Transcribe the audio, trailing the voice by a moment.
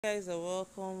Guys, are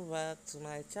welcome back to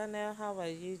my channel. How are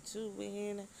you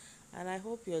doing? And I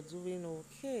hope you're doing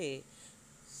okay.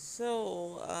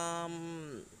 So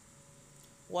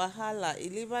Wahala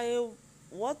Ilebaye,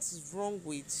 what's wrong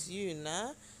with you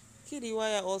now?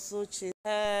 Kiddwaya also chased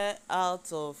her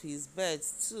out of his bed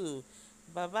too.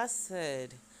 Baba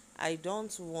said, I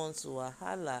don't want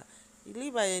Wahala.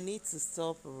 Ilebaye need to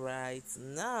stop right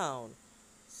now.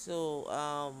 So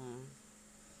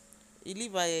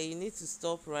Ilebaye, you need to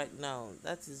stop right now.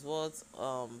 That is what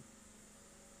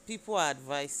people are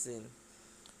advising.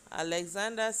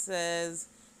 Alexander says,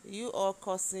 you are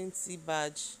causing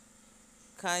T-Badge.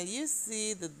 Can you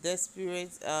see the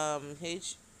desperate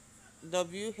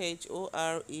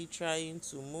WHORE trying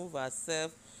to move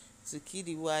herself to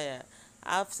Kiddwaya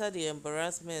after the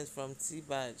embarrassment from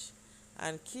T-Badge?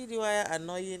 And Kiddwaya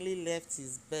annoyingly left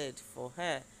his bed for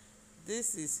her.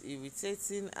 This is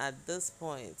irritating at this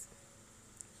point.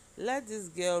 Let this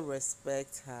girl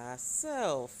respect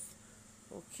herself.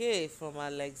 Okay, from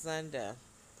Alexander.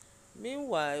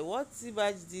 Meanwhile, what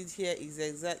Tibaj did here is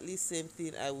exactly same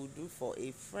thing I would do for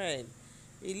a friend.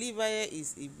 Ilebaye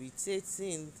is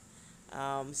irritating.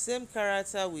 Same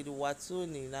character with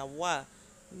Watoni. Nawa.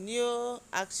 Neo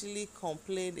actually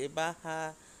complained about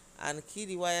her and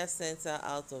Kiddwaya sent her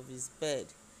out of his bed.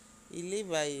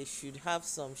 Ilebaye should have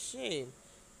some shame.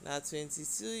 Na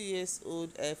 22 years old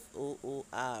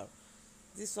FOOR.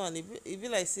 This one e be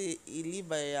like say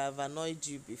Ilebaye have annoyed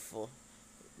you before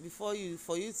you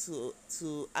for you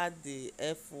to add the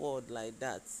F word like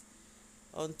that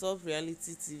on top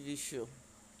reality TV show.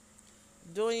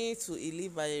 Doyin to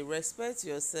Ilebaye, respect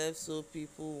yourself so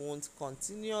people won't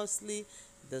continuously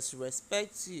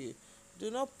disrespect you.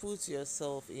 Do not put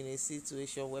yourself in a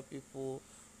situation where people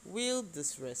will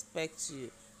disrespect you.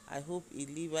 I hope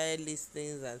Ilebaye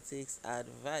listens and takes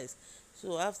advice.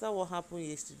 So after what happened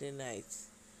yesterday night,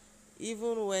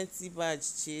 even when T-Badge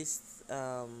chased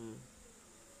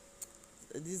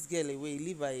this girl away,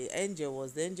 Ilebaye, Angel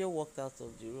was the Angel walked out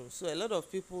of the room. So a lot of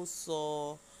people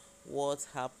saw what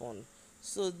happened.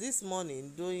 So this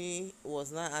morning, Doyin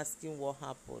was not asking what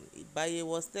happened. Ibaye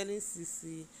was telling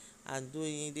Sisi and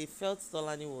Doyin they felt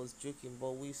Tolani was joking,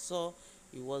 but we saw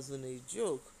it wasn't a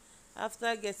joke.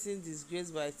 After getting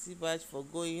disgraced by T-Badge for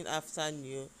going after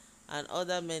New and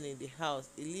other men in the house,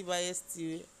 Ilebaye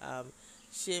still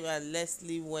shame and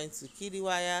Leslie went to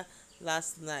Kiddwaya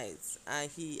last night and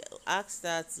he asked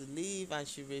her to leave and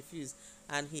she refused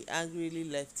and he angrily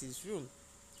left his room.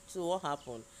 So what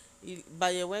happened?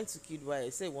 Baye went to Kiddwaya.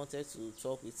 He said he wanted to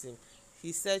talk with him.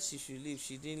 He said she should leave.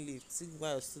 She didn't leave.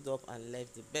 Kiddwaya stood up and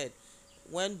left the bed.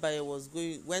 When Baye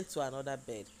went to another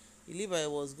bed, Ilebaye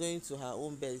was going to her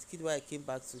own bed. Kiddwaya came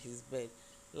back to his bed.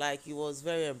 Like it was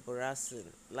very embarrassing.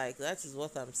 Like that is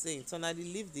what I'm saying.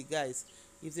 Tonally, leave the guys.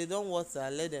 If they don't want her,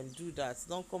 let them do that.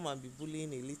 Don't come and be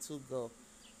bullying a little girl.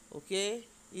 Okay?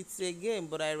 It's a game,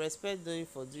 but I respect Doyin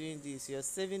for doing this. You're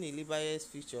saving Ilebaye's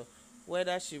future,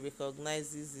 whether she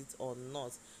recognizes it or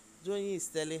not. Doyin is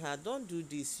telling her, don't do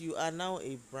this. You are now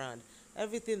a brand.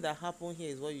 Everything that happened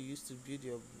here is what you used to build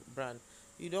your brand.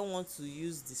 You don't want to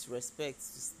use disrespect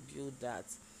to build that.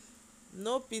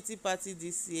 No pity party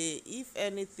this year. If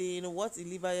anything, what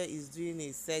Ilebaye is doing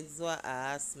is sexual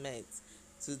harassment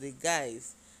to the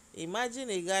guys.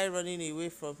 Imagine a guy running away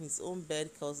from his own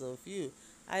bed because of you.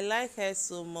 I like her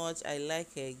so much. I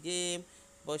like her game,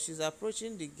 but she's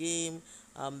approaching the game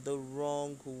the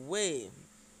wrong way.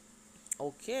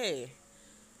 Okay.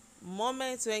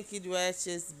 Moment when Kiddwaya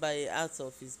chased by out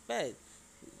of his bed.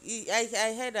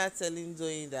 I heard her telling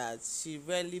Doyin that she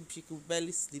could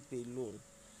barely sleep alone.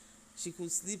 She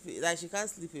could sleep like she can't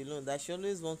sleep alone, that she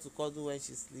always wants to cuddle when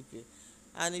she's sleeping,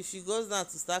 and if she goes down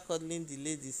to start cuddling the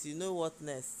ladies, you know what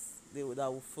next that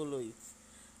will follow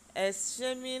it.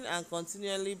 Shaming and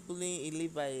continually bullying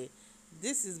Ilebaye.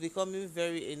 This is becoming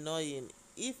very annoying.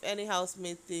 If any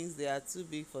housemate thinks they are too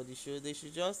big for the show, they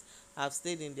should just have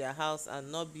stayed in their house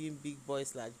and not being big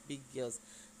boys like big girls.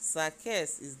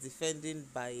 Sarkes is defending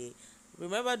Baye.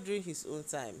 Remember during his own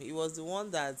time, he was the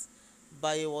one that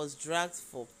Baye was dragged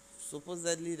for,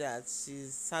 supposedly that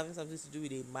she's having something to do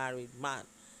with a married man.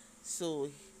 So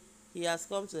he has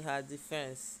come to her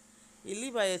defense.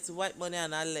 Ilebaye to White Money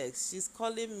and Alex, she's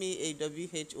calling me a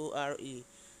WHORE,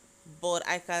 but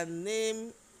I can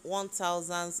name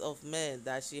 1,000s of men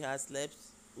that she has slept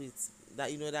with,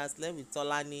 that has slept with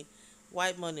Tolani.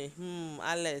 White Money,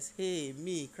 Alex, hey,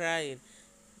 me crying.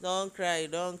 Don't cry,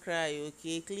 don't cry,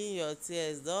 okay? Clean your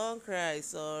tears, don't cry,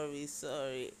 sorry,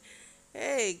 sorry.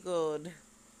 Hey, God.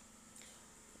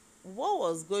 What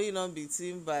was going on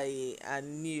between Baye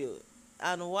and Neil?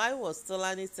 And why was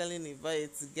Tolani telling Ibaye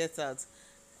to get out?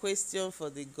 question for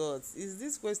the gods. Is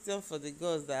this question for the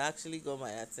gods that actually got my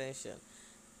attention.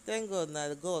 Thank God na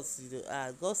the gods you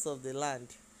dey gods of the land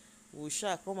will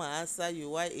sha come and answer you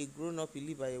why a grown up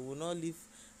Ilebaye will not leave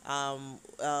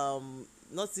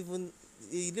not even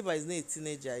Ilebaye is not a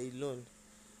teenager alone.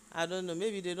 I don't know,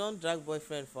 maybe they don drag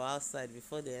boyfriend for outside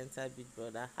before they enter big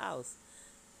brother house.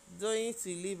 Doyin to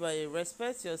Ilebaye,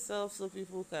 respect yourself so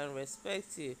people can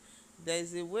respect you. There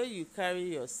is a way you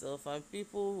carry yourself and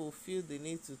people will feel the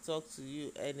need to talk to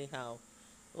you anyhow.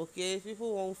 Okay,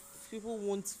 people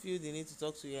won't feel the need to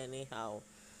talk to you anyhow.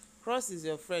 Cross is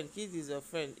your friend, Kid is your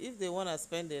friend. If they want to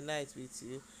spend the night with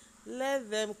you, let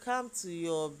them come to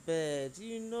your bed.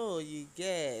 You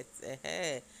get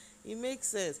it makes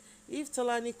sense. If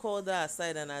Tolani called her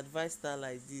aside and advised her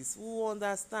like this, we will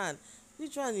understand.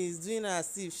 Which one is doing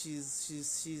as if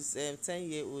she's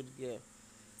 10-year-old girl?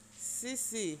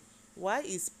 Sisi, why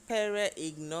is Pere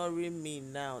ignoring me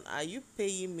now? Are you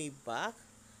paying me back?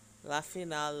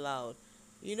 Laughing out loud.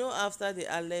 After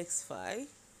the Alex fight,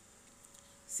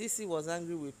 Sisi was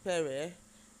angry with Pere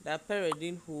that Pere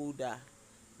didn't hold her.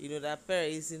 That Pere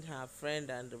isn't her friend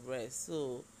and the rest.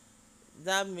 So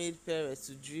that made Pere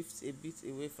to drift a bit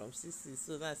away from Sisi.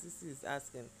 So now Sisi is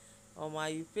asking, are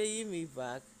you paying me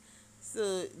back?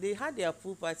 So they had their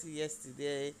pool party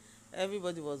yesterday.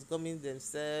 Everybody was gumming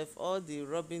themselves. All the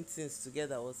rubbing things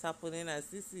together was happening. And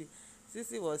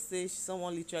Sisi was saying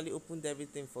someone literally opened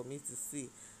everything for me to see.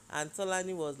 And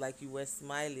Tolani was like, you were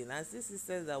smiling. And Sisi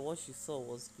said that what she saw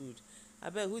was good.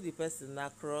 I bet who the person na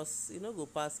cross, go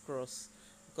pass cross.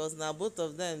 Because now both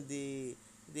of them, they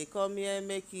come here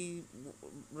make e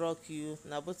rock you.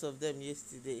 Now both of them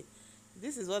yesterday.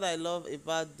 This is what I love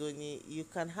about Doni. You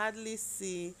can hardly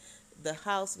see the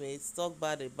housemates talk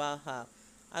bad about her.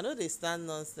 I know they stand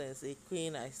nonsense. A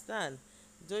queen I stand.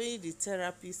 Doni the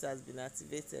therapist has been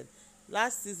activated.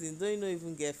 Last season Doni no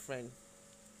even get friend.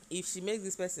 If she make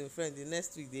this person friend, the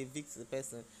next week they evict the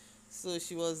person. So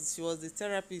she was the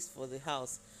therapist for the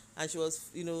house, and she was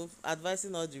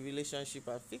advising all the relationship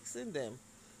and fixing them.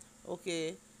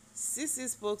 Okay, Sisi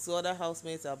spoke to other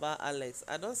housemates about Alex.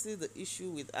 I don't see the issue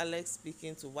with Alex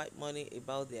speaking to White Money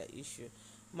about their issue.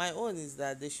 My own is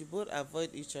that they should both avoid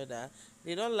each other.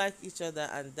 They don't like each other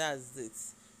and that's it.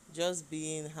 Just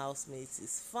being housemates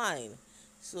is fine.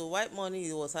 So White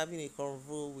Money was having a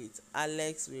convo with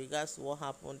Alex with regards to what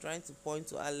happened, trying to point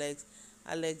to Alex.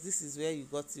 Alex, this is where you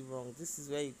got it wrong. This is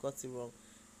where you got it wrong.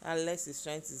 Alex is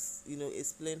trying to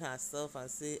explain herself and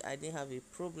say I didn't have a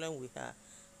problem with her.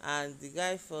 And the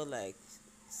guy felt like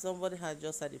somebody had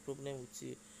just had a problem with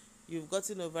you. You've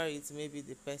gotten over it, maybe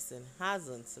the person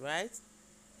hasn't, right?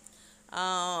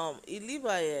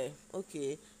 Ilebaye,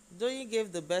 okay. Doyin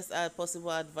gave the best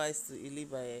possible advice to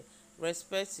Ilebaye.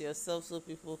 Respect yourself so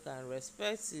people can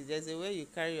respect you. There's a way you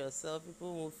carry yourself,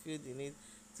 people won't feel the need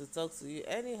to talk to you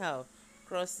anyhow.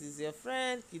 Cross is your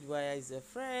friend, Kiddwaya is your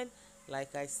friend.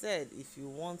 Like I said, if you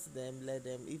want them, let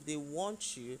them. If they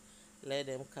want you, let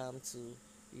them come to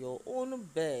your own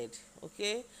bed.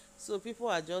 Okay, so people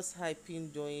are just hyping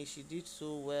Doyin. She did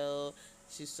so well,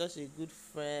 she's such a good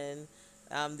friend.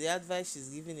 The advice she's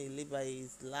giving Ilebaye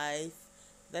is life.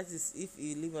 That is, if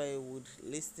Ilebaye would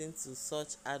listen to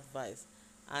such advice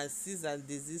and cease and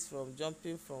desist from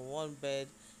jumping from one bed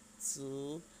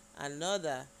to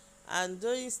another. And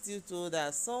Doyin still told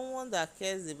her someone that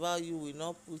cares about you will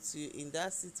not put you in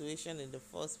that situation in the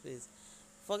first place.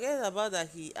 Forget about that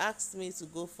he asked me to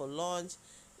go for lunch.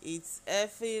 It's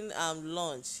effing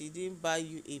lunch. He didn't buy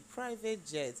you a private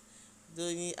jet.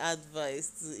 Doyin advice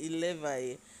to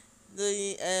Ilebaye.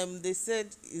 They said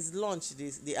it's lunch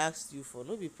they asked you for,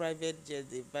 no be private jet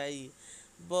they buy you.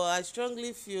 But I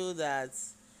strongly feel that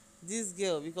this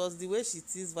girl, because the way she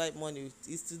tease White Money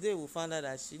is today we found out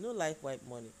that she no like White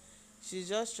Money. She's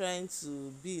just trying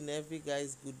to be in every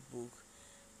guy's good book.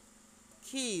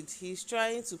 Kid, he's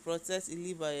trying to protect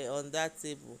Ilebaye on that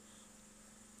table,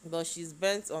 but she's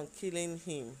bent on killing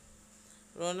him.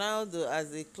 Ronaldo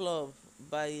as a club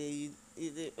by a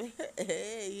the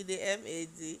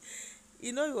MAD.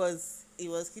 It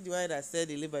was Kiddwaya that said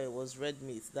Ilebaye was red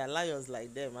meat, that lions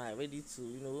like them are ready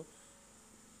to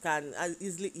can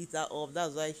easily eat her up.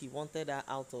 That's why he wanted her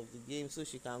out of the game so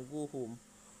she can go home.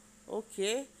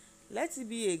 Okay, let it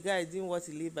be a guy doing what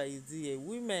Ilebaye is doing.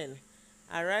 Women,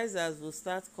 arisers will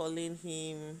start calling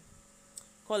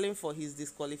for his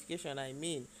disqualification. I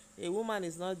mean, a woman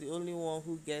is not the only one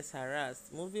who gets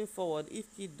harassed. Moving forward, if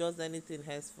Kid does anything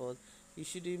henceforth, he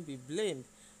shouldn't be blamed.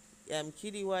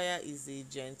 Kiddwaya is a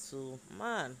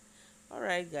gentleman.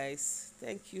 Alright guys,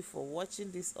 thank you for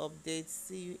watching this update.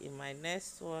 See you in my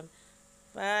next one.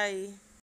 Bye.